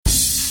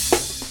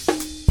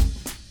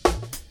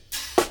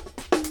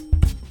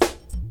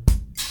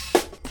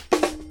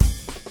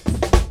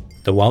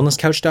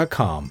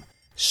TheWellnessCouch.com,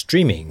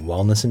 streaming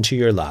wellness into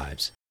your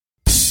lives.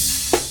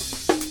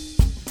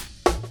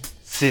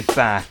 Sit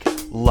back,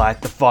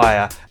 light the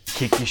fire,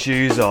 kick your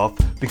shoes off,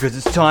 because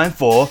it's time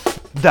for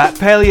That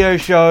Paleo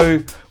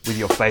Show with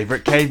your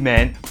favourite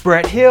caveman,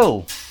 Brett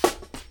Hill.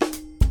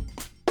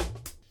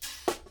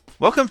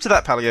 Welcome to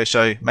That Paleo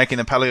Show, making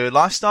the paleo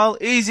lifestyle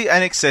easy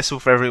and accessible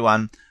for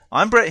everyone.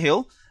 I'm Brett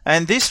Hill,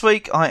 and this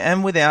week I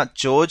am without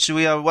George.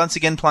 We are once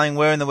again playing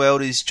Where in the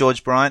World is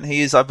George Bryant. He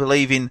is, I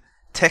believe, in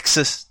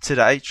Texas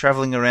today,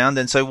 travelling around,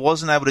 and so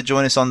wasn't able to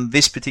join us on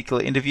this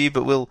particular interview,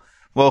 but we'll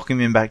welcome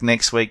him back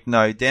next week,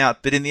 no doubt.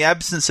 But in the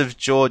absence of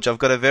George, I've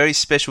got a very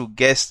special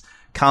guest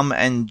come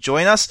and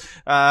join us.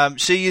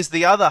 She is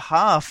the other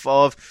half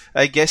of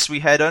a guest we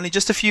had only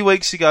just a few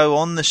weeks ago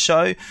on the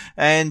show,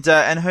 and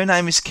her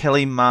name is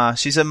Kelly Ma.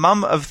 She's a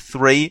mum of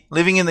 3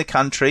 living in the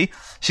country.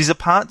 She's a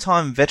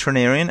part-time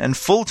veterinarian and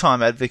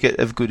full-time advocate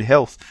of good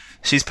health.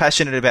 She's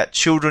passionate about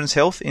children's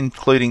health,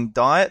 including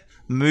diet,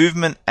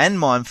 movement and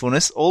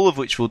mindfulness, all of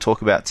which we'll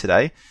talk about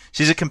today.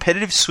 She's a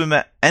competitive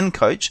swimmer and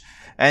coach,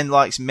 and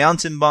likes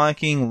mountain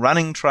biking,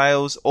 running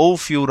trails, all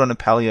fueled on a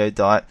paleo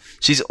diet.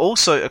 She's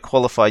also a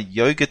qualified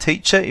yoga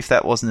teacher, if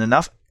that wasn't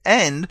enough,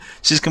 and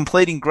she's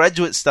completing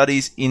graduate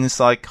studies in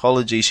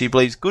psychology. She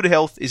believes good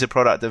health is a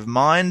product of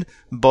mind,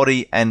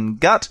 body, and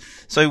gut.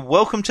 So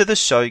welcome to the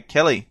show,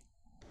 Kelly.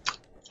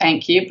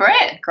 Thank you,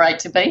 Brett. Great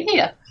to be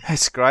here.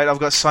 That's great. I've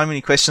got so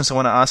many questions I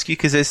want to ask you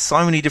because there's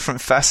so many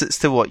different facets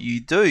to what you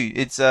do.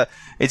 It's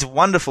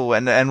wonderful,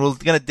 and we're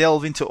going to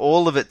delve into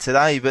all of it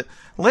today. But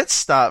let's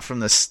start from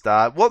the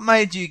start. What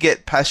made you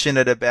get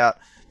passionate about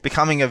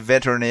becoming a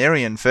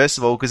veterinarian, first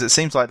of all? Because it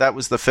seems like that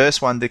was the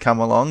first one to come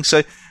along.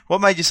 So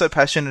what made you so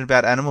passionate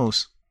about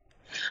animals?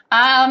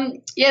 Yeah,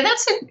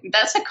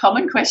 that's a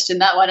common question,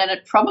 that one, and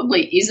it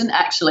probably isn't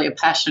actually a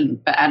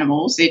passion for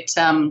animals.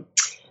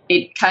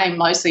 It came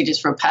mostly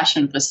just for a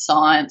passion for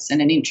science and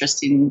an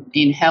interest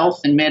in health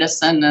and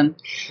medicine,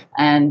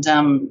 and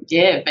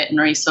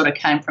veterinary sort of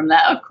came from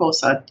that. Of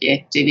course, I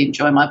did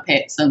enjoy my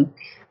pets and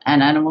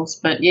animals,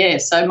 but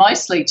so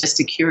mostly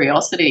just a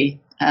curiosity.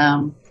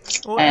 And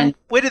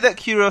where did that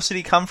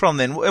curiosity come from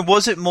then?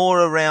 Was it more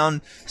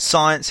around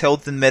science,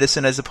 health and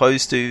medicine as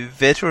opposed to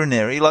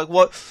veterinary? Like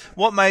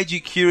what made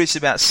you curious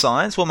about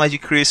science? What made you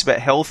curious about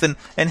health?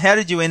 And how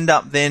did you end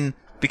up then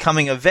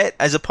becoming a vet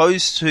as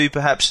opposed to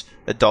perhaps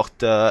a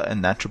doctor, a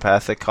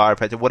naturopath, a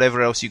chiropractor,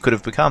 whatever else you could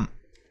have become?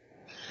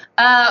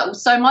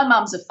 So my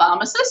mum's a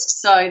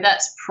pharmacist, so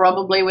that's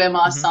probably where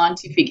my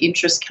scientific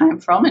interest came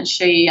from, and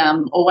she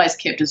always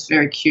kept us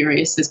very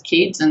curious as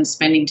kids and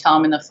spending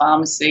time in the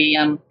pharmacy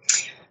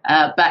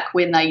back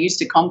when they used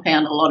to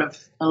compound a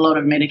lot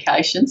of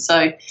medication.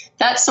 So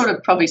that sort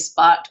of probably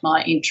sparked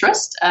my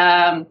interest.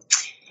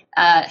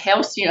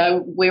 Health,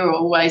 we were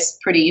always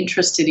pretty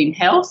interested in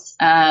health.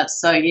 That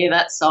side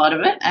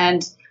of it.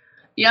 And,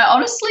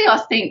 honestly, I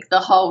think the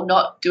whole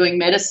not doing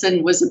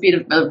medicine was a bit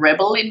of a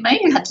rebel in me.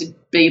 It had to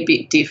be a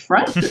bit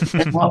different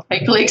than what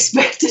people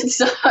expected.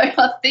 So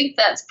I think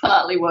that's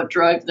partly what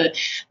drove the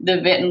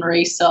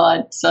veterinary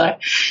side. So,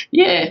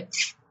 yeah.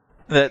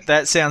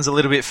 That sounds a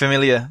little bit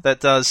familiar.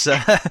 That does.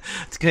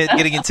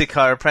 Getting into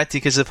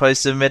chiropractic as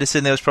opposed to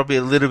medicine, there was probably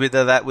a little bit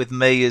of that with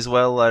me as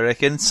well, I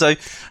reckon. So,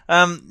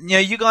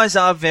 you guys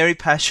are very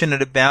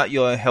passionate about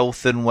your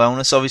health and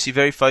wellness, obviously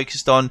very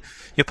focused on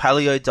your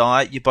paleo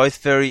diet. You're both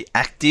very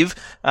active.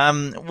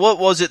 What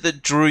was it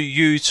that drew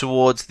you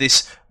towards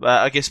this,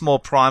 more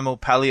primal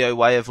paleo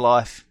way of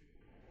life?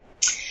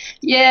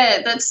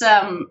 Yeah, that's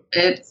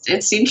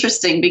it's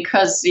interesting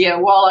because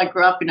while I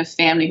grew up in a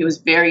family who was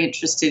very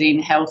interested in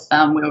health,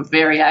 we were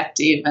very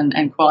active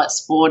and quite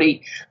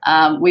sporty.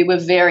 We were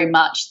very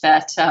much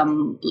that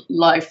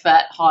low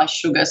fat, high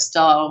sugar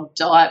style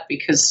diet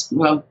because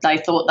they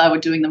thought they were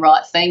doing the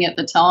right thing at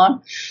the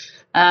time.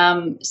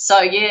 That's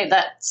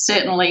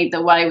certainly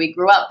the way we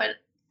grew up. But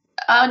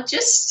I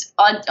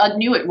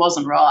knew it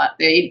wasn't right.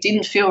 It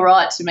didn't feel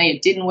right to me.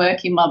 It didn't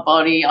work in my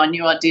body. I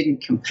knew I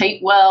didn't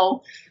compete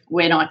well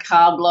when I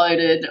carb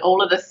loaded.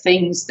 All of the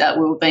things that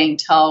we were being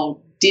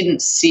told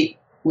didn't sit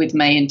with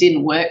me and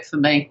didn't work for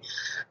me.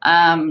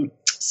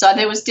 So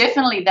there was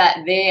definitely that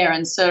there.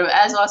 And so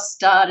as I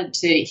started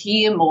to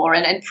hear more,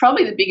 and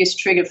probably the biggest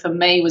trigger for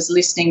me was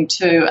listening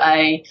to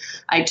a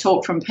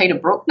talk from Peter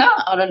Bruckner.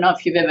 I don't know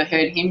if you've ever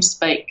heard him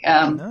speak.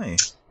 No.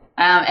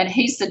 And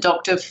he's the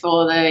doctor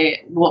for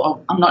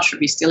I'm not sure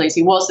if he still is.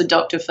 He was the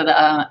doctor for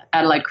the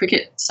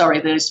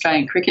the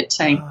Australian cricket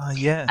team at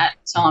the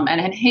time.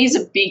 And he's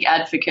a big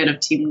advocate of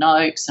Tim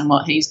Noakes and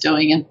what he's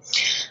doing.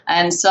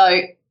 And so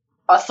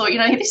I thought,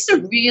 this is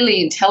a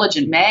really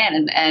intelligent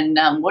man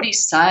and what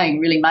he's saying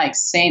really makes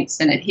sense,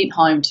 and it hit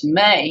home to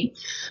me.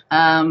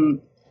 And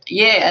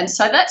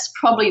so that's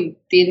probably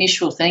the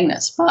initial thing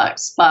that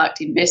sparked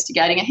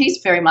investigating. And he's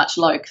very much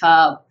low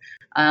carb.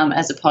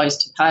 As opposed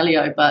to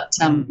paleo. But,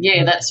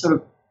 that sort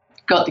of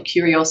got the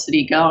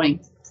curiosity going.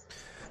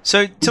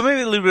 So tell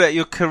me a little bit about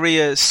your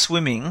career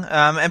swimming,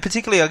 and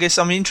particularly, I guess,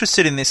 I'm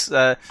interested in this.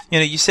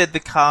 You said the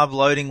carb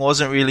loading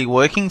wasn't really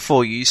working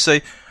for you. So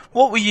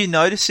What were you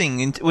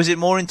noticing? Was it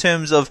more in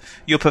terms of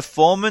your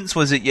performance?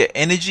 Was it your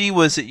energy?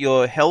 Was it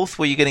your health?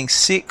 Were you getting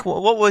sick?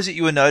 What was it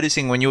you were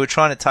noticing when you were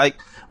trying to take,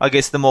 I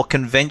guess, the more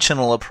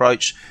conventional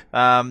approach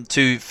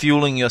to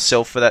fueling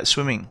yourself for that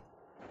swimming?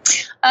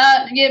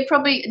 Yeah,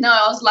 probably. No,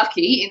 I was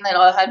lucky in that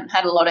I hadn't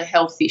had a lot of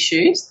health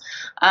issues,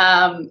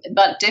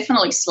 but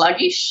definitely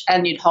sluggish,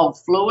 and you'd hold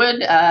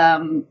fluid.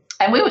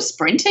 And we were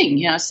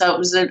sprinting, so it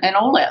was an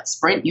all-out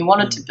sprint. You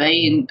wanted to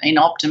be in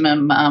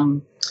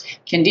optimum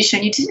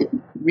condition. You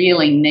didn't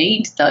really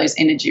need those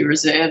energy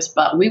reserves,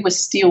 but we were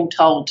still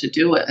told to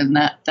do it, and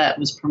that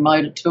was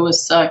promoted to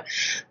us. So,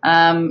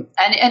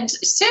 and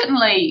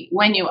certainly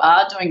when you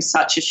are doing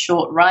such a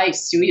short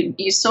race,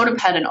 you sort of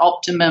had an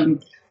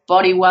optimum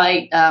body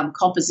weight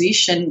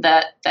composition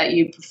that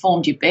you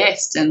performed your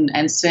best,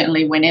 and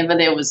certainly whenever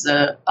there was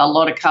a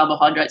lot of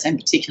carbohydrates and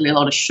particularly a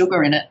lot of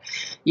sugar in it,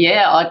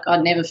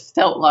 I never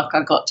felt like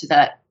I got to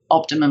that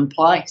optimum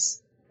place.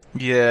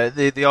 Yeah,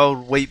 the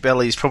old wheat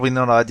belly is probably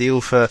not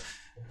ideal for,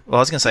 well, I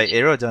was going to say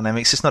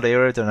aerodynamics. It's not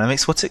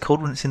aerodynamics. What's it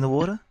called when it's in the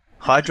water?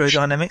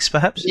 Hydrodynamics,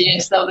 perhaps? Yeah,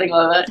 something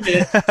like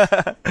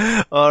that,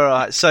 yeah. All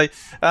right. So,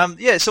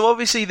 so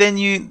obviously then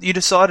you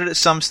decided at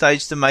some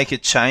stage to make a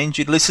change.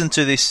 You'd listened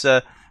to this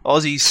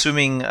Aussie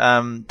swimming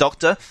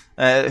doctor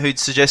who'd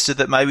suggested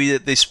that maybe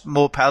this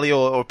more paleo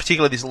or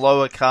particularly this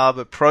lower carb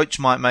approach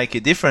might make a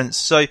difference.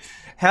 So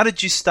how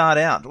did you start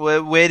out?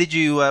 Where did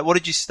you what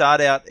did you start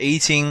out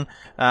eating?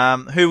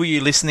 Who were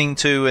you listening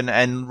to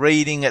and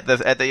reading at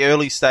the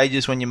early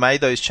stages when you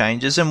made those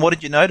changes, and what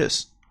did you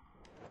notice?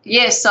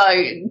 Yeah, so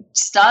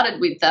started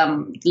with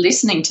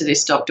listening to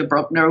this Dr.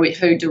 Bruckner,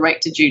 who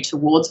directed you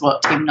towards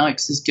what Tim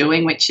Noakes is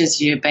doing, which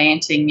is your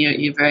Banting,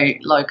 your very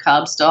low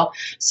carb style.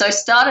 So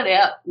started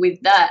out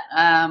with that,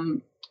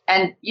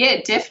 and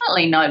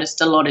definitely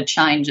noticed a lot of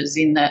changes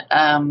in that.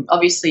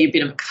 Obviously, a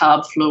bit of a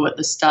carb flu at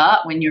the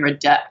start when you're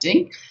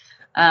adapting,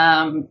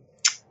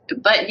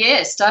 but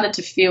started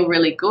to feel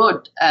really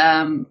good.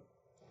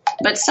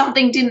 But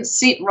something didn't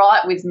sit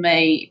right with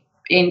me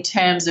in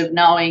terms of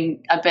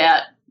knowing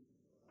about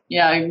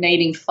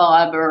needing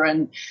fibre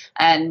and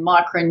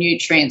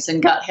micronutrients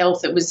and gut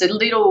health. It was a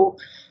little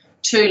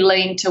too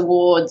lean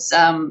towards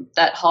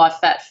that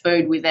high-fat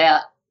food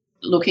without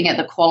looking at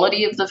the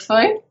quality of the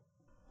food.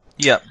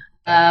 Yeah.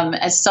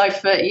 So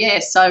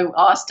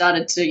I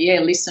started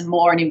to listen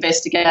more and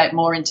investigate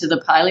more into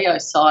the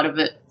paleo side of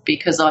it,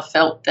 because I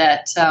felt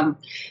that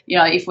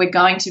if we're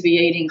going to be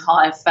eating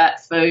higher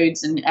fat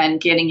foods and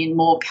getting in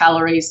more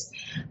calories,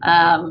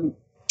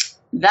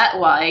 that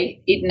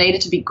way it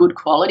needed to be good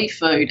quality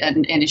food,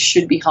 and it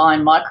should be high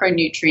in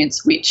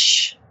micronutrients,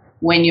 which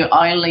when you're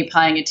only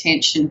paying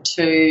attention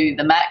to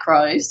the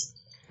macros,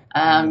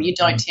 you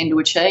don't tend to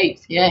achieve.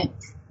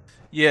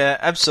 Yeah,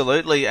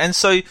 absolutely. And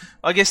so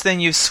I guess then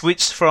you've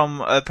switched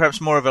from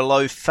perhaps more of a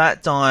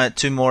low-fat diet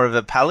to more of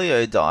a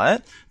paleo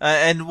diet.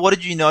 And what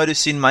did you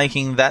notice in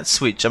making that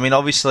switch? I mean,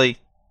 obviously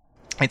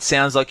it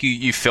sounds like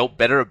you felt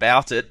better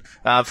about it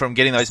from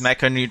getting those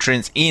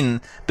macronutrients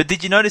in, but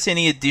did you notice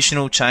any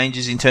additional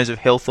changes in terms of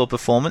health or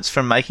performance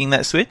from making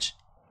that switch?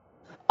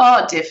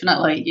 Oh,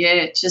 definitely.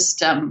 Yeah,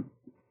 just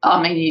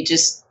you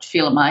just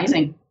feel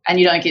amazing, and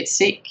you don't get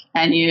sick,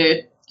 and your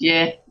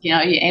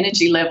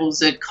energy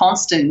levels are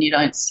constant. You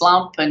don't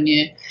slump, and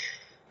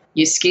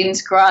your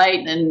skin's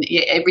great, and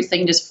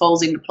everything just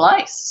falls into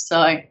place.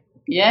 So,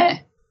 yeah.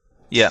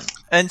 Yeah.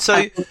 And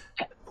so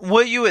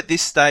were you at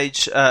this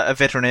stage a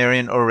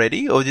veterinarian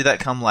already, or did that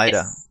come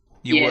later? Yes.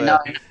 You were. No.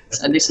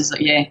 So this is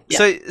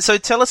So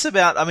tell us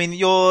about, I mean,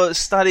 your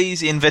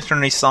studies in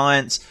veterinary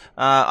science,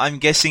 I'm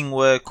guessing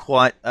were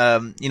quite,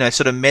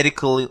 sort of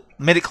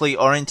medically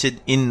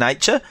oriented in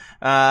nature.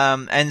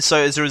 And so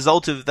as a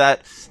result of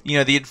that,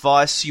 the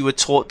advice you were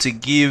taught to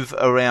give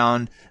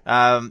around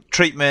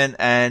treatment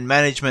and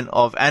management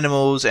of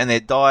animals and their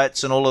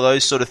diets and all of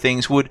those sort of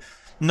things would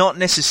not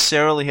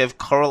necessarily have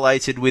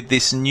correlated with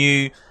this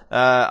new,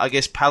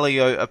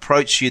 paleo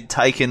approach you'd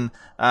taken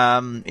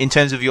in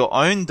terms of your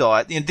own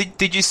diet.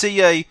 Did you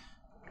see a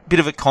bit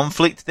of a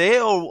conflict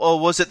there, or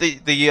was it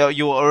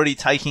you were already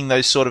taking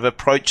those sort of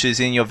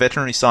approaches in your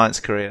veterinary science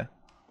career?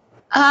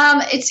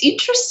 It's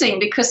interesting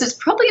because it's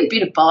probably a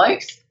bit of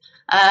both.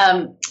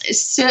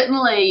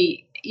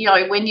 Certainly,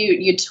 when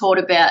you're taught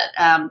about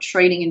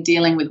treating and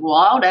dealing with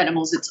wild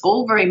animals, it's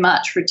all very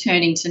much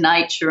returning to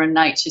nature and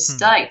nature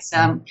states.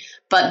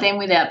 But then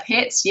with our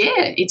pets,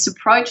 it's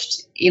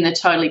approached in a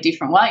totally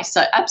different way.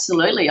 So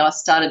absolutely, I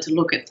started to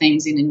look at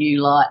things in a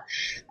new light,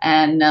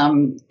 and a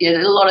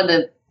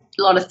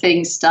lot of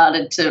things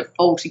started to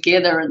fall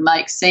together and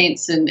make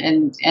sense,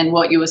 and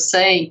what you were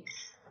seeing,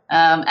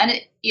 and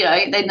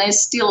then there's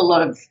still a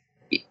lot of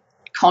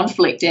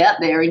conflict out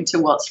there into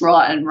what's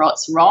right and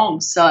what's wrong.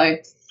 So,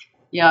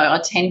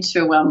 I tend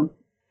to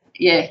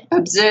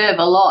observe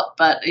a lot,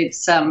 but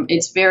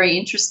it's very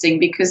interesting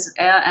because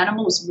our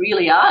animals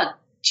really are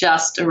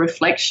just a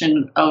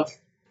reflection of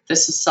the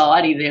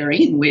society they're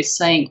in. We're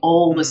seeing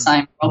all the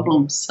same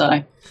problems.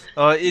 So,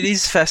 Oh, it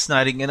is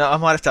fascinating, and I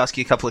might have to ask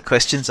you a couple of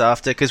questions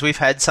after, because we've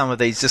had some of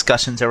these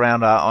discussions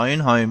around our own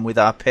home with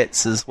our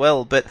pets as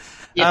well. But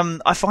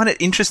I find it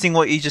interesting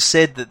what you just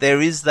said, that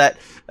there is that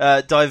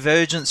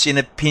divergence in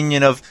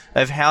opinion of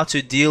how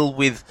to deal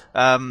with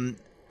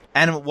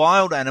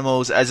wild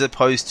animals as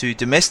opposed to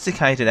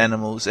domesticated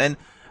animals. And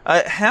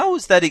how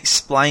was that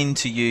explained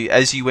to you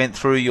as you went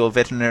through your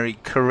veterinary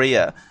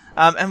career?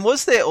 And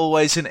was there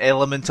always an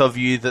element of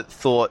you that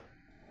thought,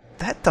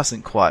 that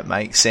doesn't quite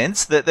make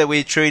sense, that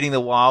we're treating the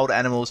wild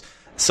animals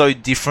so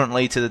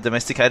differently to the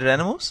domesticated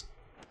animals?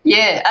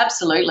 Yeah,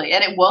 absolutely.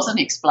 And it wasn't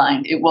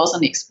explained.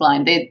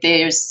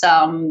 There's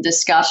some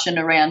discussion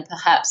around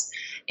perhaps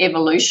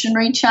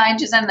evolutionary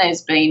changes, and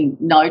there's been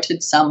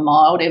noted some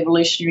mild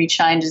evolutionary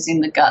changes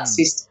in the gut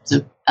systems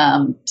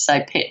of,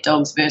 say, pet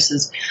dogs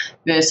versus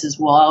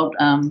wild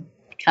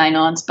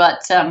canines.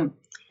 But,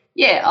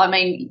 I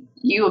mean,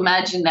 you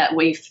imagine that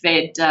we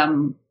fed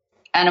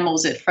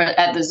animals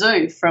at the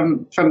zoo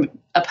from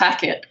a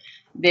packet,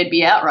 there'd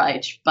be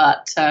outrage.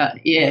 But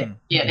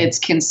it's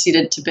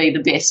considered to be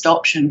the best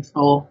option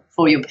for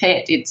your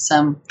pet. It's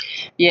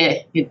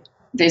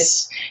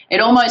it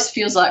almost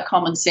feels like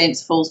common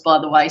sense falls by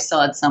the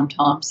wayside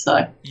sometimes.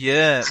 So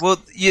yeah, well,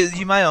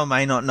 you may or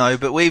may not know,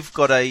 but we've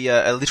got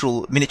a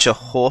little miniature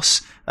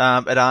horse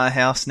at our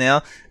house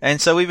now, and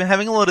so we've been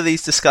having a lot of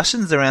these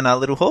discussions around our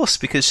little horse,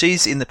 because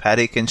she's in the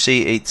paddock and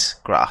she eats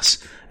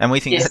grass, and we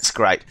think that's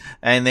great.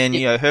 And then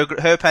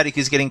her paddock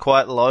is getting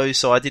quite low,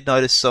 so I did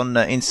notice on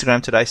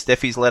Instagram today,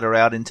 Steffi's let her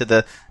out into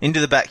the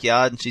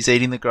backyard, and she's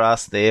eating the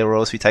grass there, or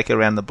else we take her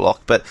around the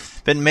block. But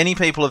many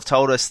people have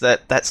told us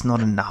that that's not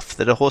enough,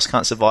 that a horse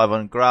can't survive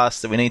on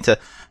grass, that we need to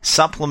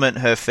supplement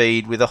her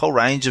feed with a whole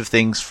range of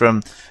things,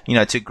 from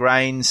to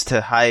grains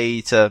to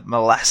hay to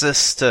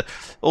molasses to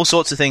all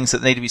sorts of things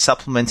that need to be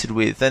supplemented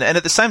with. And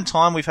at the same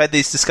time, we've had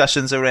these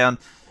discussions around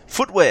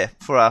footwear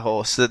for our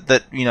horse,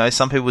 that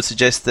some people would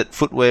suggest that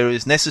footwear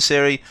is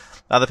necessary,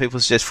 other people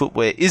suggest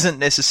footwear isn't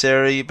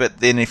necessary, but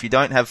then if you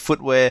don't have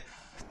footwear,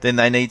 then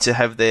they need to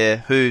have their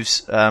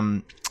hooves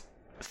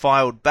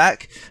filed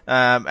back,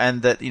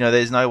 and that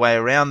there's no way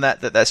around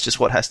that's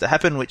just what has to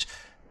happen, which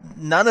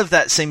none of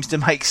that seems to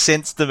make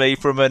sense to me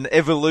from an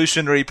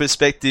evolutionary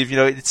perspective.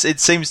 It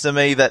seems to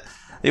me that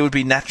it would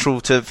be natural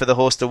for the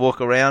horse to walk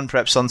around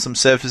perhaps on some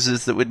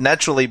surfaces that would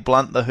naturally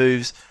blunt the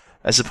hooves,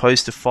 as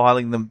opposed to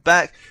filing them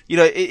back.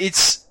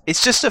 It's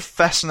just a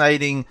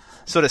fascinating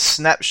sort of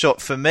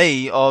snapshot for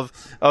me of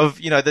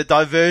the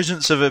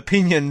divergence of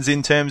opinions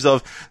in terms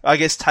of, I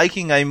guess,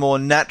 taking a more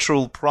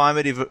natural,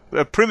 primitive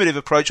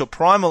approach or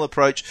primal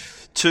approach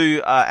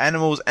to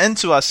animals and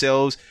to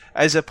ourselves,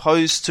 as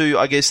opposed to,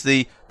 I guess,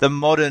 the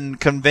modern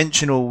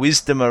conventional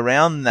wisdom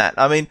around that.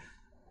 I mean,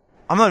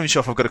 I'm not even sure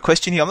if I've got a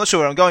question here. I'm not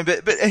sure where I'm going,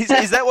 but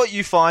is that what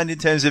you find in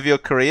terms of your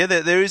career?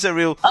 That there is a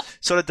real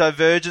sort of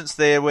divergence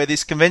there, where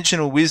this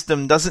conventional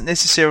wisdom doesn't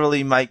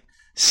necessarily make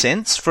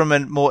sense from a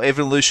more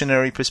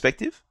evolutionary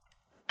perspective?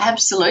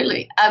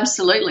 Absolutely. And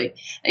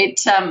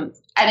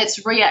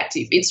it's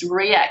reactive. It's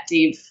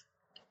reactive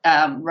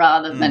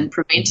rather than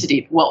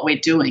preventative, what we're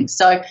doing.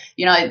 So,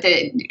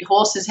 the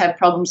horses have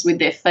problems with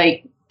their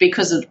feet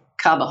because of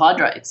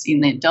carbohydrates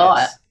in their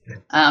diet. Yes.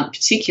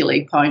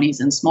 Particularly ponies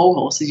and small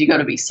horses. You've got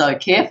to be so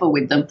careful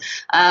with them.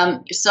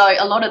 So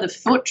a lot of the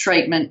foot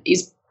treatment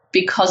is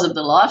because of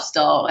the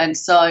lifestyle. And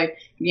so,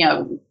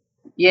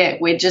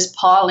 we're just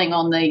piling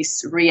on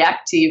these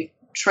reactive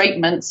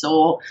treatments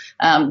or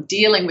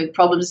dealing with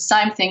problems.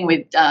 Same thing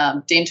with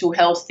dental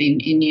health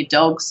in your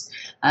dogs.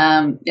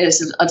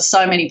 There's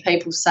so many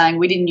people saying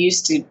we didn't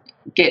used to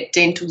get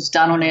dentals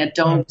done on our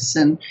dogs,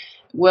 and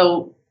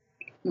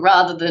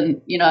rather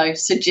than,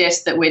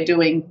 suggest that we're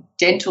doing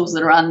dentals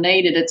that are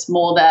unneeded, it's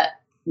more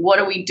that what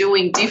are we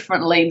doing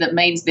differently that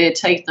means their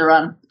teeth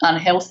are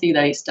unhealthy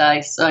these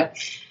days. So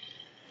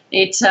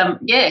it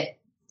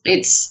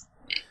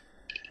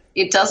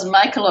doesn't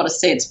make a lot of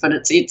sense, but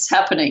it's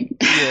happening.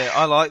 Yeah,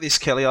 I like this,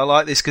 Kelly. I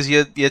like this because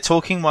you're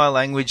talking my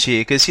language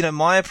here. Because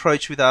my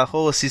approach with our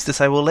horse is to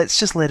say, well, let's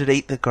just let it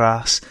eat the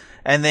grass,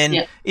 and then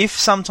if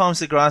sometimes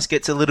the grass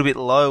gets a little bit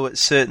low at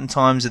certain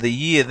times of the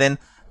year, then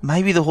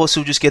maybe the horse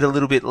will just get a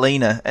little bit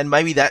leaner, and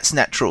maybe that's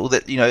natural,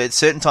 that, at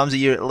certain times of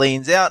year it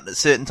leans out, at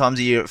certain times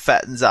of year it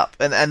fattens up,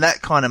 and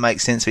that kind of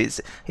makes sense.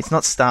 It's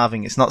not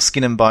starving, it's not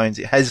skin and bones,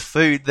 it has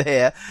food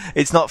there,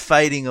 it's not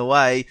fading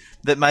away,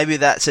 that maybe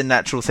that's a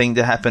natural thing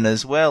to happen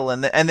as well.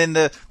 And then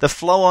the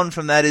flow on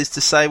from that is to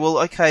say, well,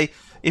 okay,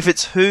 if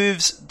its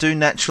hooves do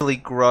naturally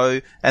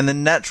grow, and the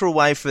natural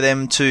way for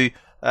them to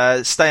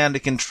stay under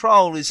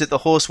control is that the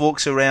horse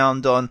walks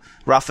around on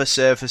rougher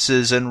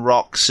surfaces and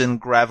rocks and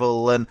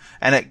gravel, and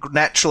it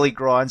naturally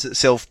grinds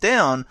itself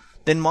down,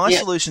 then my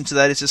solution to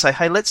that is to say,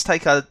 hey, let's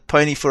take our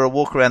pony for a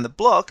walk around the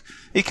block.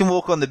 It can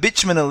walk on the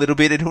bitumen a little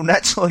bit, it'll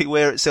naturally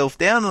wear itself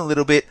down a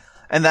little bit,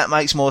 and that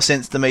makes more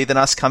sense to me than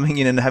us coming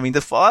in and having to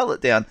file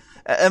it down.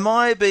 Am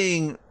I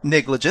being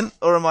negligent,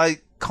 or am I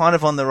kind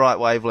of on the right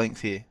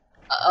wavelength here?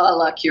 I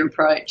like your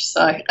approach,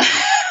 so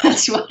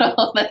That's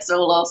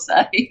all I'll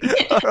say.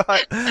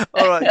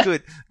 All right,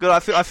 good.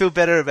 I feel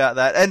better about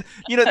that. And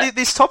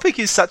this topic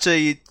is such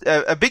a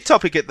big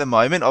topic at the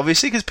moment,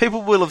 obviously, because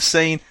people will have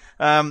seen.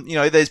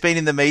 There's been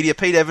in the media.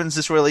 Pete Evans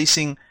is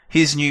releasing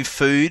his new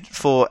food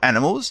for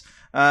animals.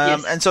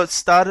 Yes. And so it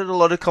started a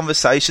lot of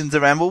conversations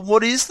around, well,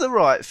 what is the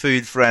right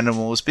food for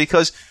animals?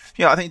 Because,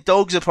 I think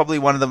dogs are probably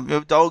one of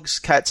them. Dogs,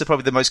 cats are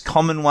probably the most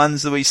common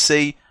ones that we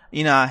see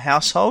in our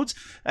households.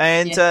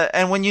 And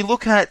when you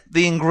look at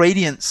the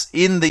ingredients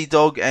in the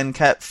dog and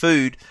cat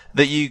food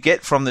that you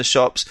get from the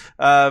shops,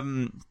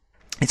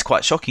 it's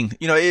quite shocking.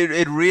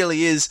 It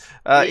really is.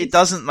 It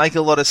doesn't make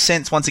a lot of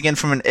sense, once again,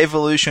 from an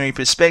evolutionary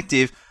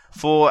perspective,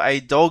 for a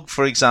dog,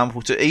 for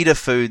example, to eat a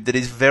food that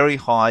is very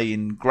high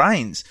in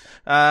grains.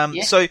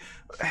 So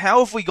how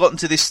have we gotten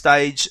to this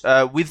stage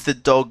with the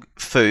dog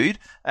food?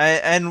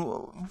 And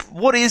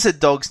what is a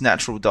dog's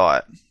natural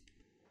diet?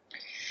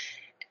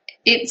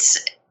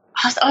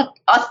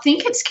 I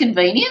think it's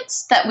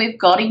convenience that we've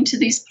got into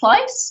this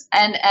place,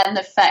 and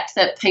the fact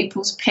that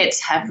people's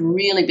pets have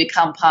really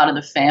become part of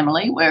the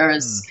family,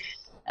 whereas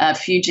a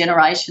few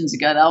generations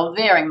ago, they were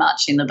very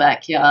much in the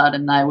backyard,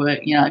 and they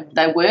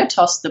were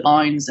tossed the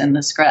bones and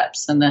the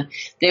scraps, and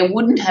there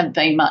wouldn't have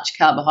been much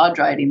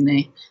carbohydrate in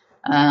there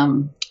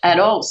at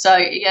all. So,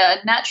 a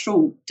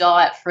natural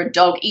diet for a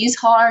dog is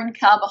higher in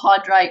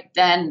carbohydrate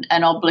than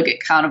an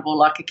obligate carnivore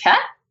like a cat,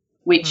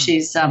 which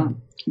is,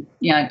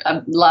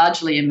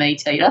 largely a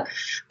meat eater.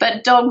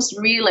 But dogs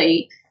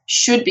really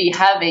should be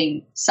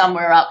having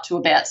somewhere up to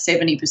about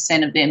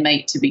 70% of their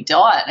meat to be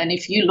diet. And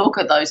if you look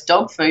at those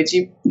dog foods,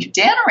 you're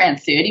down around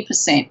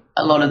 30%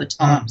 a lot of the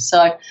time.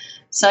 So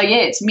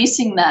it's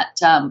missing that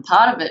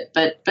part of it,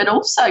 but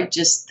also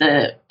just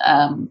the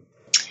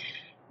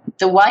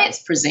way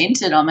it's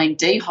presented. I mean,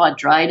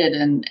 dehydrated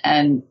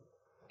and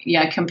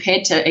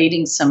compared to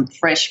eating some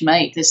fresh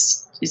meat,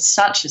 this is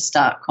such a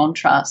stark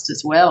contrast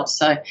as well.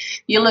 So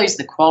you lose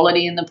the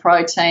quality in the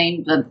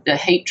protein, the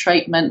heat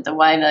treatment, the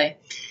way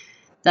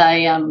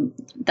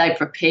they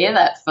prepare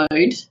that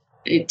food.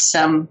 It's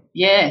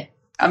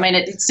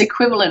it's the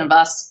equivalent of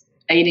us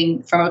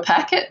eating from a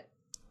packet.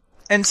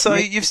 And so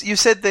you've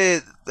said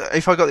there,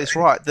 if I got this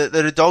right, that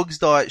a dog's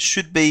diet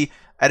should be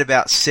at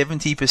about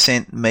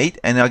 70% meat,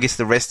 and I guess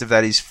the rest of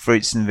that is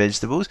fruits and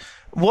vegetables.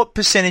 What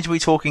percentage are we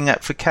talking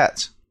at for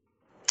cats?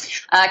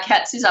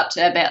 Cats is up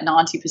to about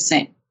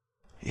 90%.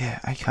 Yeah,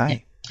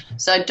 okay. Yeah.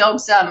 So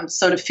dogs,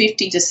 sort of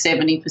 50 to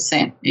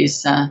 70%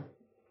 is.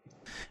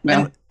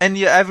 And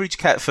your average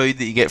cat food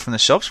that you get from the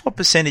shops, what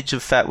percentage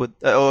of fat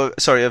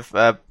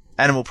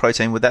animal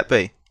protein would that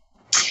be?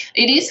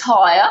 It is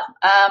higher.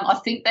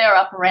 I think they're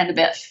up around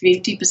about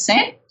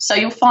 50%. So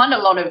you'll find a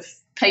lot of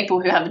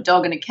people who have a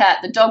dog and a cat,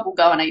 the dog will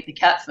go and eat the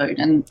cat food,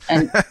 and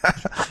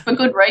for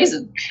good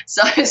reason.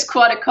 So it's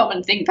quite a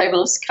common thing.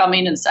 People just come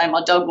in and say,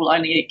 my dog will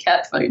only eat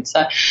cat food.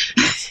 So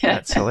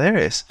that's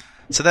hilarious.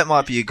 So that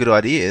might be a good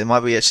idea. It might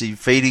be actually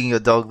feeding your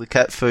dog the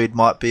cat food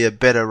might be a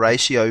better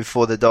ratio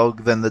for the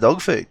dog than the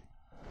dog food.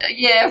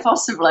 Yeah,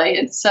 possibly.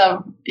 And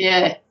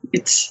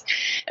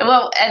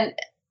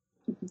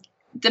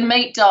the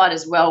meat diet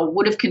as well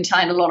would have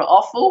contained a lot of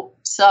offal.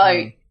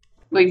 So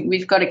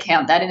we've got to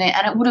count that in there,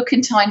 and it would have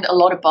contained a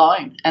lot of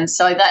bone, and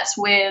so that's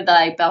where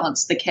they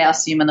balance the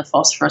calcium and the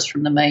phosphorus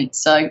from the meat.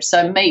 So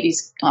meat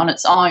is on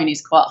its own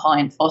is quite high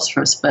in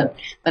phosphorus, but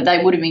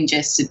they would have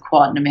ingested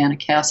quite an amount of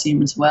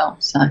calcium as well.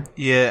 So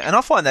yeah, and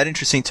I find that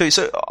interesting too.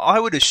 So I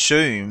would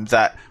assume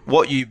that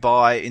what you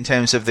buy in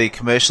terms of the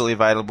commercially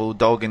available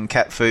dog and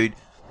cat food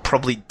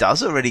probably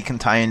does already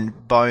contain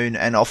bone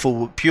and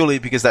offal purely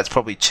because that's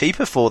probably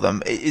cheaper for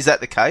them. Is that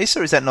the case,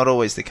 or is that not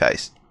always the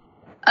case?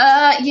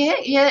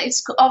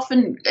 It's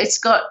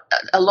got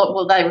a lot,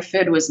 well, they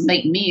refer to as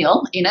meat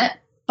meal in it.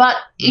 But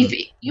if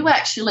you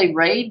actually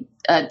read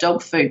a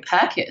dog food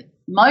packet,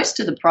 most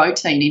of the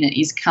protein in it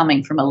is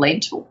coming from a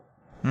lentil,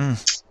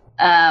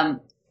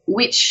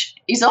 which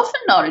is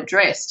often not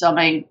addressed. I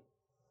mean,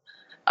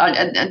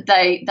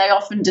 they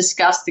often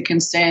discuss the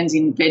concerns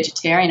in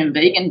vegetarian and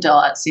vegan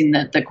diets in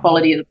that the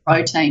quality of the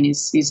protein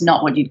is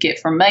not what you'd get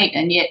from meat,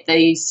 and yet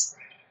these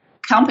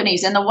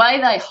companies, and the way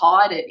they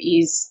hide it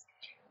is,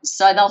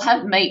 so they'll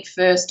have meat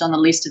first on the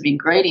list of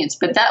ingredients,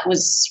 but that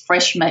was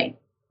fresh meat.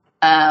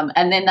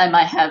 And then they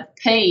may have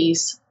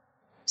peas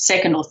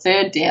second or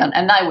third down,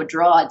 and they were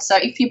dried. So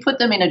if you put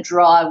them in a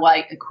dry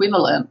weight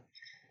equivalent,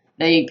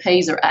 the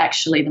peas are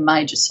actually the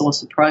major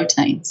source of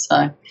protein.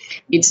 So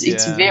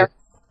it's very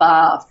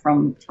far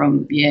from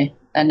a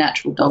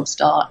natural dog's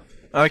diet.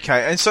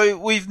 Okay, and so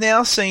we've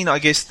now seen, I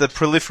guess, the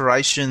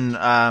proliferation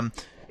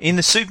in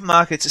the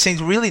supermarkets. It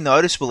seems really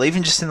noticeable,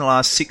 even just in the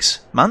last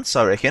 6 months,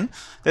 I reckon,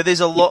 that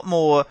there's a lot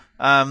more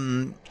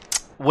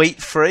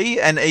wheat-free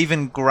and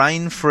even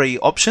grain-free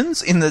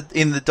options in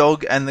the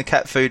dog and the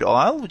cat food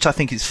aisle, which I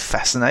think is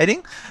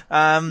fascinating.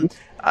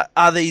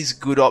 Are these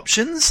good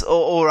options,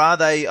 or are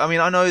they? I mean,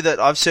 I know that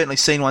I've certainly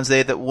seen ones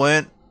there that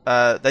weren't.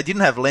 They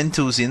didn't have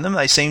lentils in them.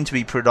 They seem to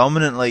be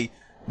predominantly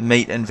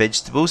meat and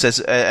vegetables,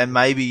 and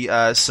maybe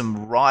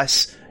some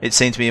rice. It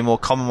seemed to be a more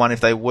common one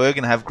if they were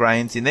going to have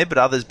grains in there, but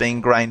others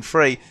being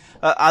grain-free.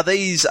 Are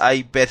these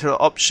a better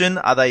option?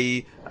 Are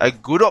they a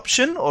good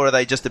option, or are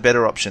they just a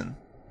better option?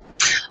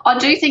 I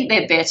do think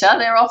they're better.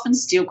 They're often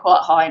still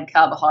quite high in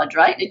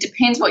carbohydrate. It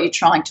depends what you're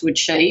trying to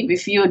achieve.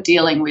 If you're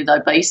dealing with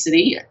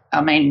obesity,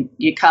 I mean,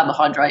 your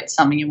carbohydrate is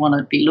something you want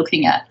to be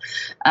looking at.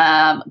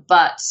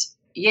 But,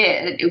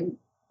 yeah,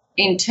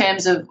 in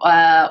terms of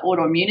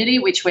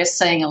autoimmunity, which we're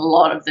seeing a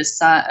lot of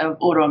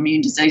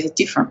autoimmune diseases,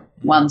 different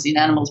ones in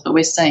animals, but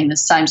we're seeing the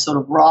same sort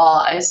of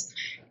rise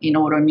in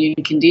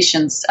autoimmune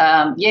conditions.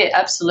 Yeah,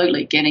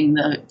 absolutely, getting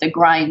the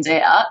grains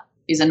out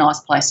is a nice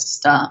place to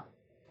start.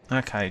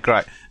 Okay,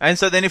 great. And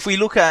so then if we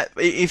look at,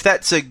 if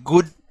that's a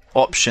good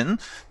option,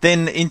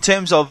 then in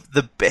terms of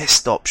the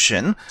best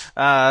option,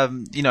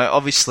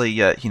 obviously,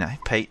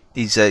 Pete,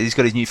 he's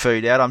got his new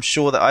food out. I'm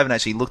sure that I haven't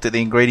actually looked at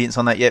the ingredients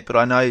on that yet, but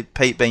I know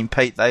Pete being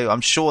Pete,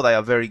 I'm sure they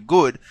are very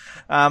good.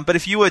 But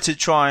if you were to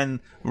try and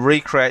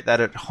recreate that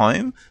at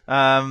home,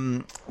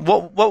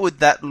 what would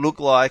that look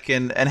like,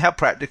 and how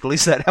practical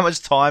is that? How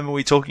much time are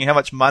we talking? How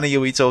much money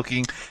are we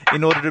talking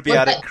in order to be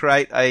able to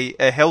create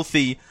a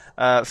healthy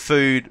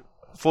food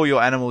for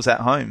your animals at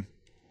home?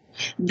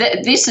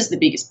 This is the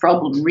biggest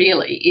problem,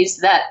 really, is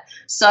that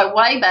so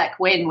way back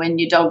when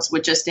your dogs were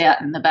just out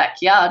in the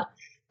backyard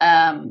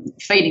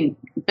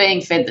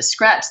being fed the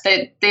scraps,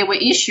 there were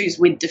issues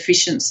with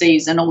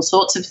deficiencies and all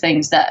sorts of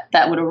things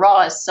that would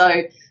arise.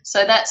 So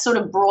that sort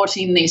of brought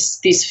in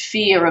this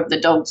fear of the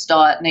dog's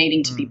diet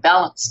needing to be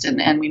balanced,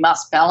 and we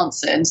must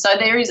balance it. And so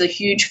there is a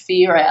huge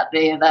fear out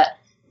there that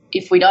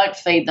if we don't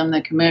feed them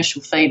the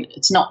commercial feed,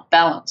 it's not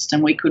balanced,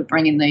 and we could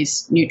bring in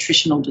these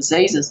nutritional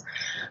diseases.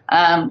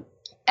 And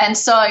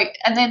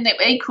then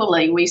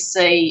equally we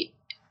see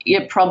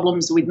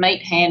problems with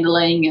meat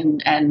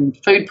handling and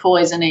food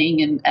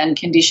poisoning and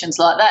conditions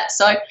like that.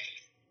 So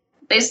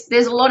there's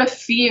a lot of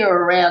fear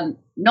around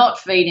not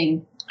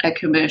feeding a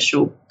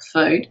commercial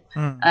food.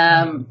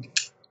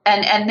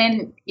 And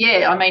then,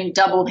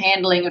 double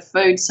handling of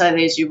food. So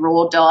there's your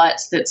raw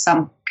diets that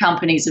some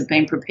companies have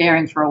been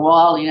preparing for a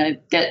while.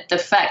 That the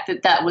fact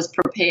that was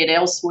prepared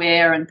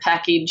elsewhere and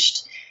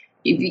packaged,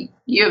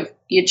 your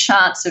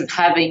chance of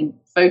having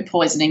food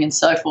poisoning and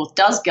so forth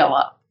does go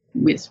up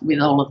with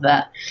all of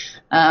that.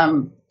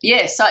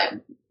 So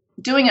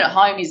doing it at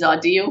home is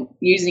ideal.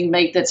 Using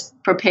meat that's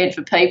prepared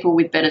for people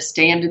with better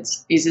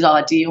standards is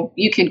ideal.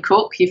 You can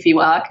cook if you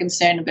are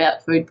concerned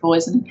about food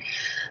poisoning.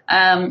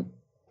 But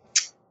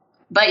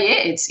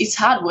it's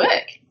hard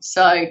work.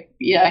 So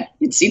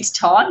it's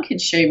time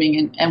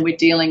consuming, and we're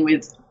dealing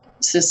with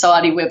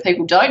society where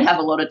people don't have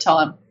a lot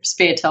of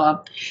spare time.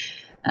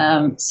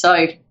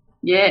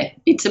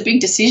 It's a big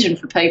decision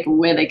for people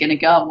where they're going to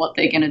go and what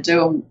they're going to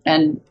do,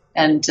 and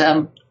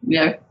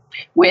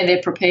where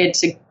they're prepared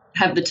to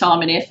have the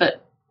time and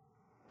effort.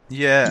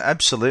 Yeah,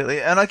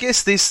 absolutely. And I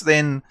guess this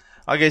then,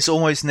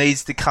 almost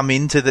needs to come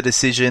into the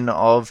decision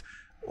of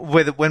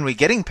when we're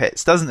getting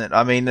pets, doesn't it?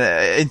 I mean,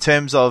 in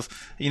terms of,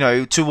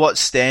 to what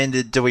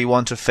standard do we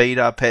want to feed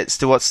our pets?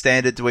 To what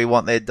standard do we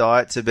want their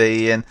diet to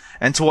be? And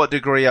to what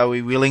degree are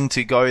we willing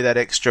to go that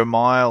extra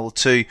mile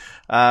to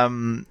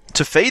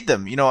feed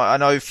them? I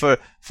know for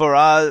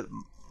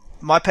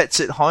my pets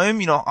at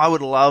home, I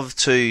would love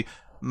to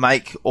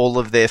make all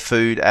of their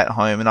food at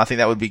home, and I think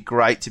that would be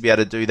great to be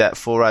able to do that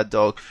for our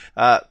dog.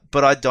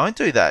 But I don't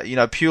do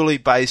that, purely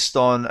based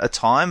on a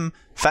time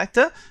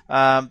factor,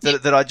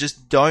 that I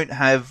just don't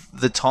have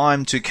the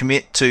time to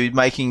commit to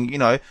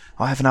making, I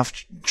have enough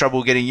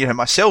trouble getting,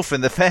 myself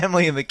and the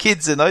family and the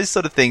kids and those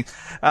sort of things.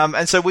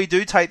 And so we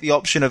do take the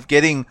option of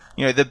getting,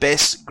 the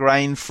best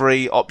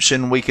grain-free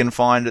option we can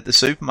find at the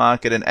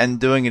supermarket and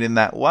doing it in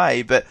that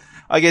way. But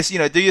I guess,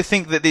 do you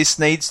think that this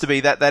needs to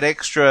be that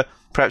extra,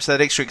 perhaps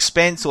that extra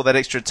expense or that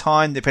extra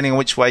time, depending on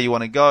which way you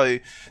want to go,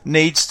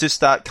 needs to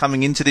start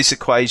coming into this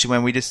equation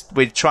when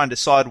we're trying to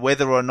decide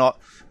whether or not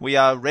we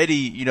are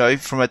ready,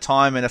 from a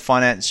time and a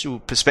financial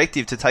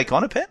perspective to take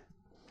on a pet?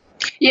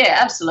 Yeah,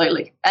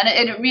 absolutely. And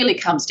it really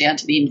comes down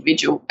to the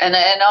individual. And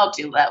I'll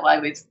deal that way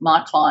with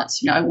my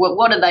clients.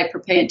 What are they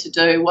prepared to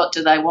do? What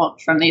do they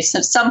want from this?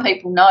 And some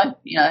people know,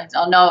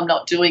 I know I'm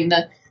not doing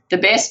the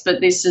best,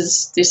 but this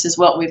is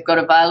what we've got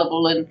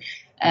available.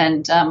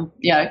 And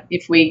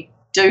if we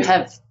do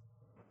have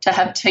to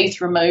have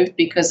teeth removed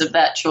because of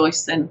that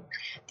choice, then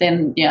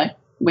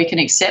we can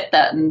accept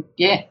that. And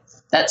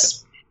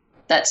that's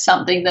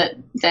something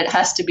that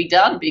has to be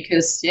done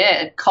because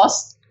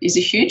cost is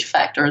a huge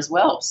factor as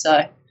well.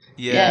 So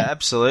yeah,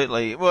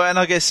 absolutely. Well, and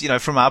I guess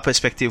from our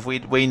perspective,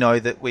 we know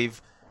that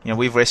we've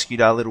rescued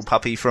our little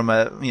puppy from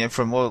I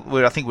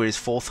think we're his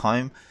fourth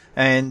home.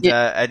 And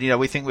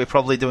we think we're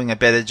probably doing a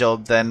better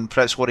job than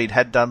perhaps what he'd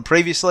had done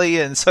previously,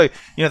 and so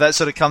that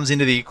sort of comes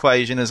into the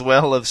equation as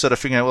well of sort of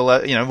figuring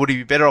out, would he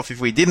be better off if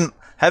we didn't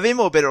have him,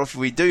 or better off if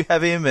we do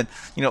have him, and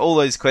all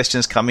those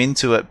questions come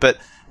into it. But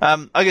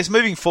I guess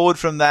moving forward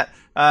from that,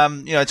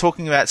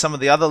 talking about some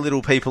of the other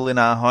little people in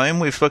our home,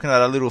 we've spoken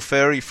about our little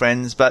furry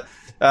friends, but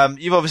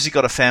you've obviously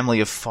got a family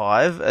of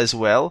 5 as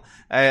well.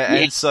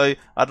 And so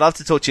I'd love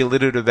to talk to you a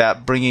little bit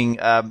about bringing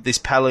this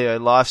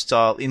paleo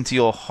lifestyle into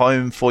your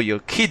home for your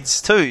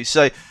kids too.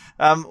 So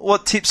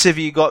what tips have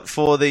you got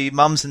for the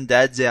mums and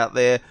dads out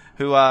there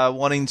who are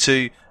wanting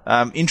to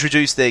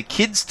introduce their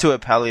kids to a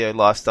paleo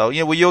lifestyle?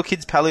 Were your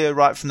kids paleo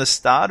right from the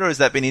start, or has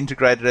that been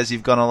integrated as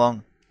you've gone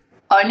along?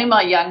 Only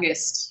my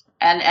youngest,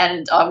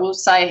 and I will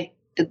say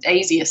the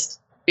easiest,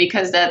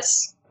 because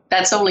that's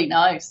all he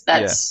knows.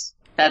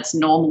 That's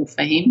normal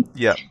for him.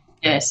 Yeah.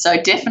 Yeah,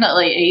 so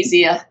definitely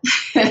easier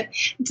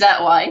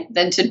that way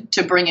than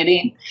to bring it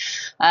in.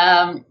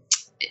 A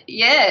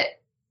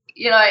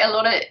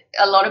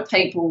lot of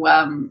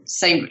people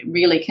seem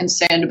really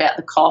concerned about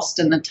the cost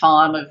and the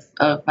time of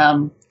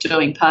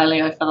doing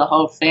paleo for the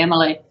whole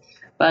family.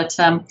 But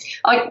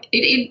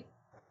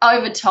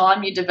over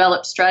time, you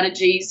develop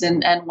strategies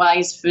and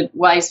ways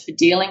for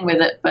dealing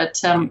with it.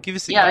 But give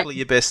us a couple of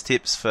your best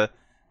tips for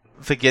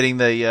getting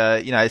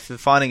the for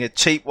finding a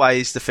cheap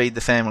ways to feed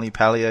the family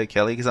paleo,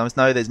 Kelly. Because I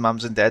know there's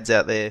mums and dads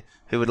out there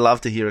who would love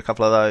to hear a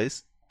couple of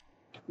those.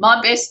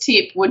 My best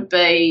tip would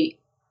be,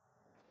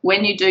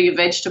 when you do your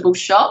vegetable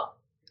shop,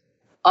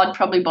 I'd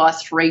probably buy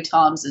 3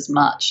 times as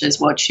much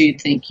as what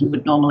you'd think you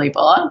would normally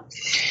buy.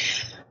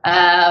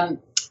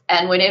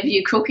 And whenever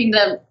you're cooking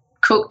them,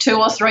 cook 2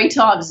 or 3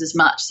 times as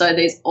much. So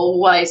there's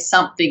always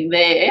something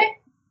there,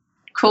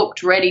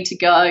 cooked, ready to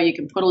go. You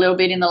can put a little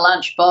bit in the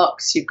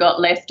lunchbox. You've got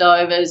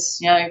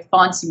leftovers.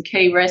 Find some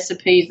key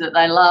recipes that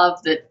they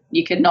love that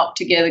you can knock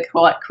together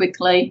quite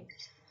quickly.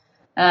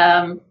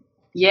 And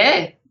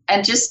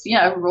just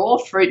raw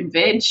fruit and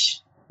veg.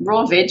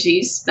 Raw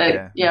veggies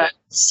that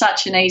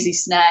such an easy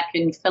snack,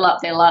 and fill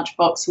up their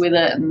lunchbox with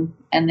it, and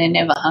they're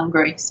never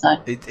hungry. So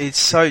it's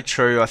so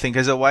true. I think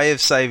as a way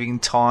of saving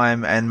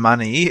time and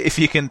money, if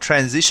you can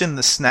transition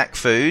the snack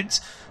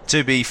foods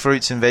to be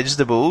fruits and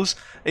vegetables,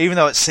 even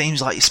though it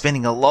seems like you're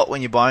spending a lot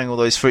when you're buying all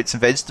those fruits and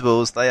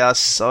vegetables, they are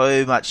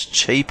so much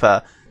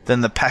cheaper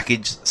than the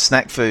packaged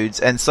snack foods,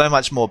 and so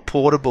much more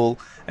portable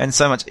and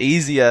so much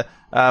easier.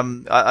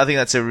 I think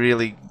that's a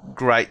really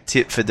great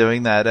tip for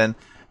doing that. And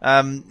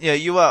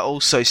you are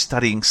also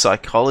studying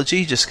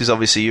psychology, just because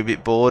obviously you're a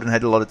bit bored and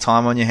had a lot of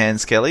time on your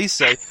hands, Kelly.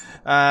 So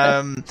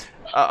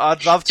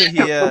I'd love to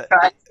hear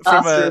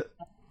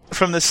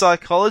from the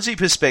psychology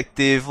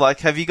perspective,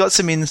 have you got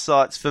some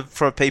insights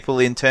for people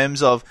in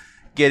terms of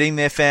getting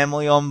their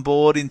family on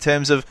board, in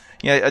terms of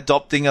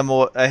adopting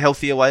a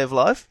healthier way of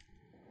life?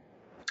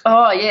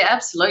 Oh, yeah,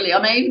 absolutely.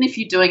 I mean, even if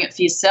you're doing it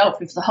for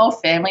yourself, if the whole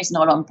family's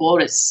not on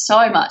board, it's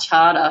so much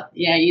harder.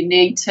 You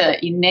need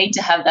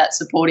to have that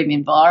supportive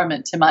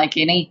environment to make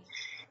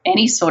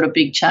any sort of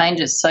big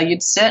changes. So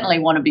you'd certainly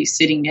want to be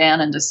sitting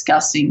down and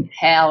discussing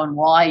how and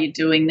why you're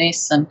doing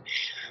this, and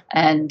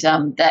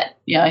that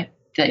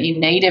you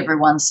need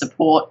everyone's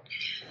support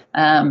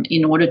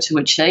in order to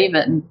achieve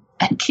it. And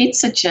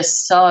kids are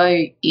just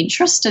so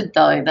interested,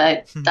 though.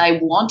 They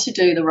want to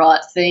do the right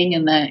thing,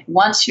 and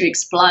once you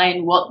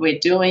explain what we're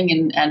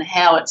doing and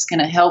how it's going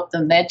to help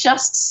them, they're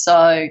just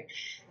so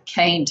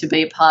keen to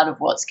be a part of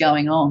what's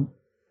going on.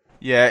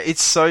 Yeah,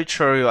 it's so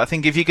true. I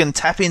think if you can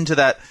tap into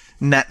that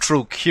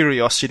natural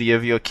curiosity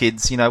of your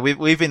kids,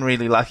 we've been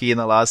really lucky in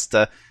the last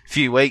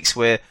few weeks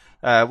where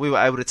we were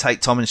able to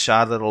take Tom and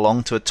Charlotte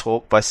along to a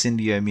talk by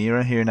Cindy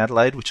O'Meara here in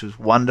Adelaide, which was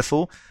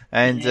wonderful.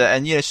 And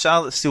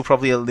Charlotte's still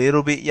probably a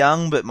little bit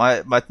young, but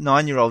my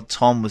 9-year-old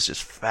Tom was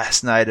just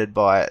fascinated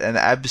by it and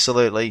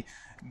absolutely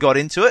got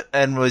into it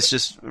and was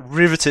just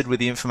riveted with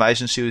the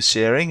information she was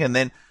sharing. And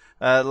then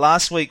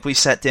last week we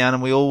sat down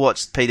and we all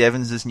watched Pete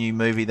Evans' new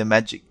movie, The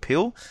Magic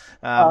Pill,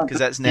 because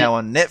that's now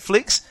on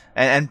Netflix.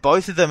 And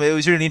both of them, it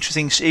was really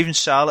interesting. Even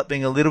Charlotte,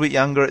 being a little bit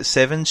younger at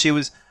 7, she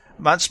was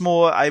much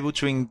more able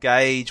to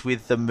engage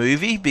with the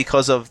movie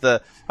because of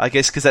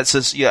because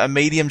that's a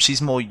medium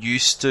she's more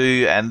used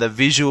to, and the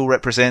visual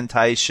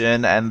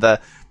representation and the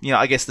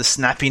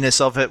snappiness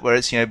of it, where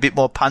it's a bit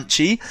more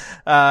punchy,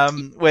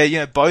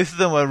 where both of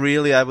them were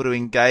really able to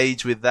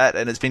engage with that.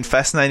 And it's been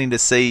fascinating to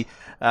see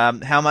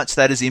how much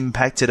that has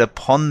impacted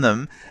upon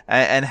them,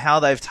 and how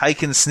they've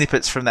taken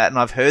snippets from that, and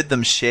I've heard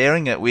them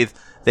sharing it with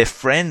their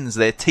friends,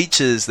 their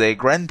teachers, their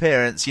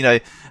grandparents.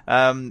 It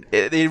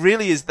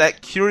really is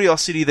that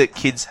curiosity that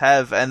kids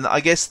have, and I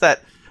guess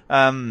that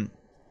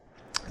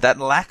that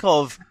lack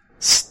of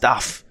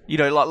stuff. They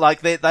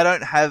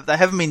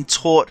haven't been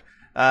taught.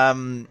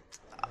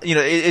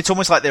 It's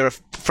almost like they're a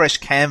fresh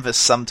canvas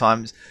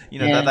sometimes.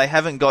 They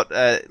haven't got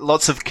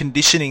lots of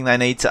conditioning they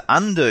need to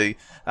undo,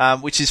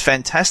 which is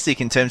fantastic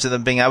in terms of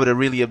them being able to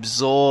really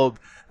absorb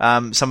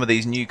some of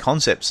these new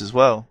concepts as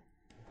well.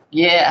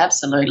 Yeah,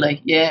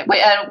 absolutely. Yeah,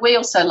 we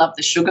also love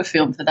the sugar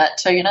film for that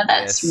too.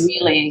 That's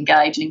really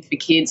engaging for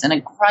kids and a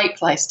great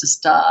place to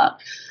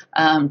start,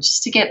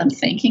 just to get them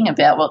thinking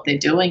about what they're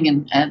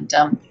doing. And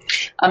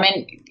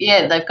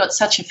they've got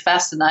such a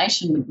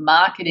fascination with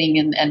marketing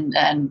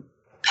and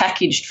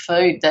packaged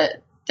food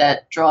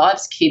that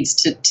drives kids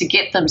to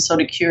get them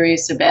sort of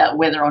curious about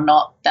whether or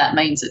not that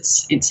means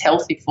it's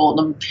healthy for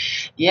them.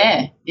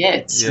 Yeah,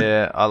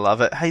 I love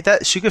it. Hey,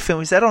 that sugar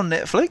film, is that on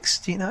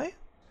Netflix? Do you know?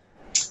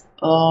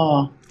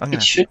 Oh,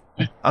 it should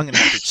be. I'm going to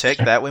have to check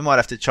that. We might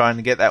have to try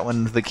and get that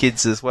one for the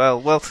kids as well.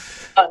 Well,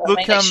 look,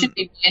 it should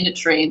be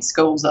mandatory in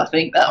schools, I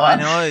think, that one.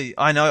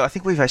 I know. I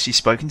think we've actually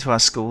spoken to our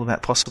school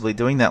about possibly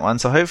doing that one,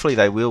 so hopefully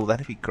they will.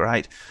 That'd be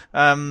great.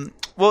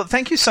 Well,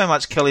 thank you so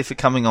much, Kelly, for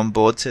coming on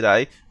board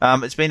today.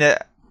 It's been a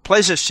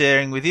pleasure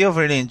sharing with you. I've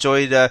really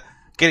enjoyed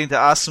getting to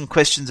ask some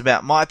questions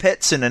about my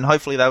pets, and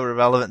hopefully they were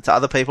relevant to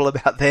other people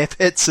about their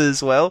pets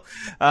as well.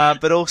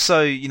 But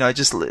also,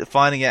 just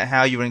finding out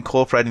how you're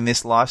incorporating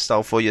this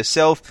lifestyle for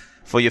yourself,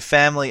 for your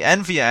family,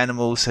 and for your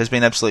animals has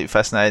been absolutely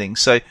fascinating.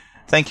 So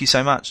thank you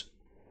so much.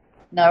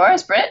 No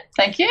worries, Brett.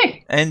 Thank you.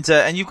 And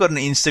you've got an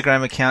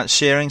Instagram account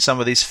sharing some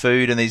of this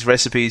food and these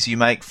recipes you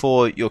make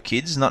for your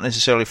kids, not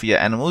necessarily for your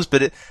animals,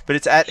 but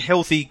it's at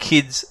Healthy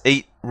Kids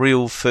Eat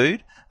Real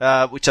Food.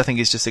 Which I think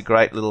is just a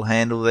great little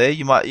handle there.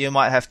 You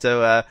might have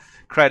to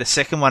create a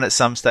second one at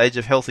some stage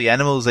of Healthy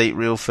Animals Eat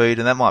Real Food,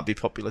 and that might be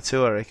popular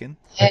too, I reckon.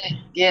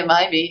 Yeah,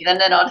 maybe. And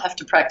then I'd have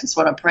to practice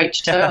what I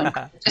preach too,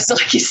 just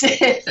like you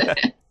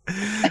said.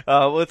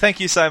 Well,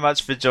 thank you so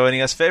much for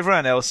joining us. For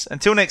everyone else,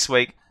 until next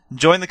week,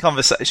 join the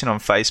conversation on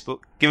Facebook,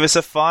 give us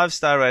a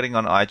 5-star rating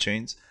on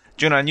iTunes,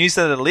 join our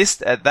newsletter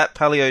list at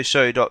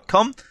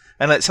thatpaleoshow.com,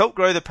 and let's help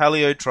grow the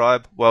paleo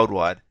tribe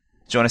worldwide.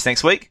 Join us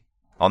next week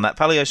on That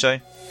Paleo Show.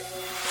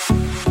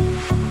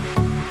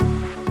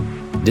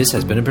 This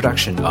has been a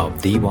production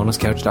of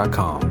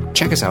TheWellnessCouch.com.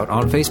 Check us out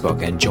on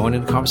Facebook and join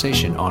in the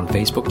conversation on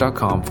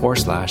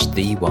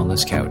Facebook.com/The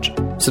Wellness Couch.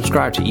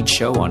 Subscribe to each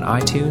show on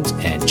iTunes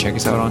and check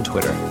us out on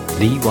Twitter.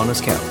 The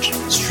Wellness Couch,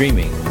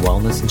 streaming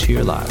wellness into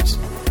your lives.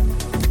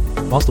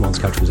 Whilst the Wellness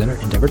Couch presenter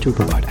endeavor to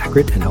provide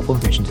accurate and helpful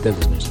information to their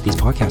listeners, these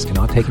podcasts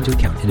cannot take into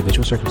account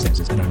individual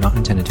circumstances and are not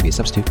intended to be a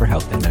substitute for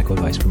health and medical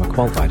advice from a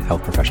qualified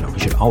health professional. You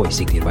should always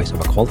seek the advice of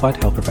a qualified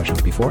health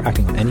professional before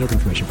acting on any of the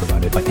information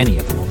provided by any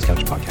of the Wellness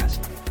Couch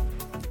podcasts.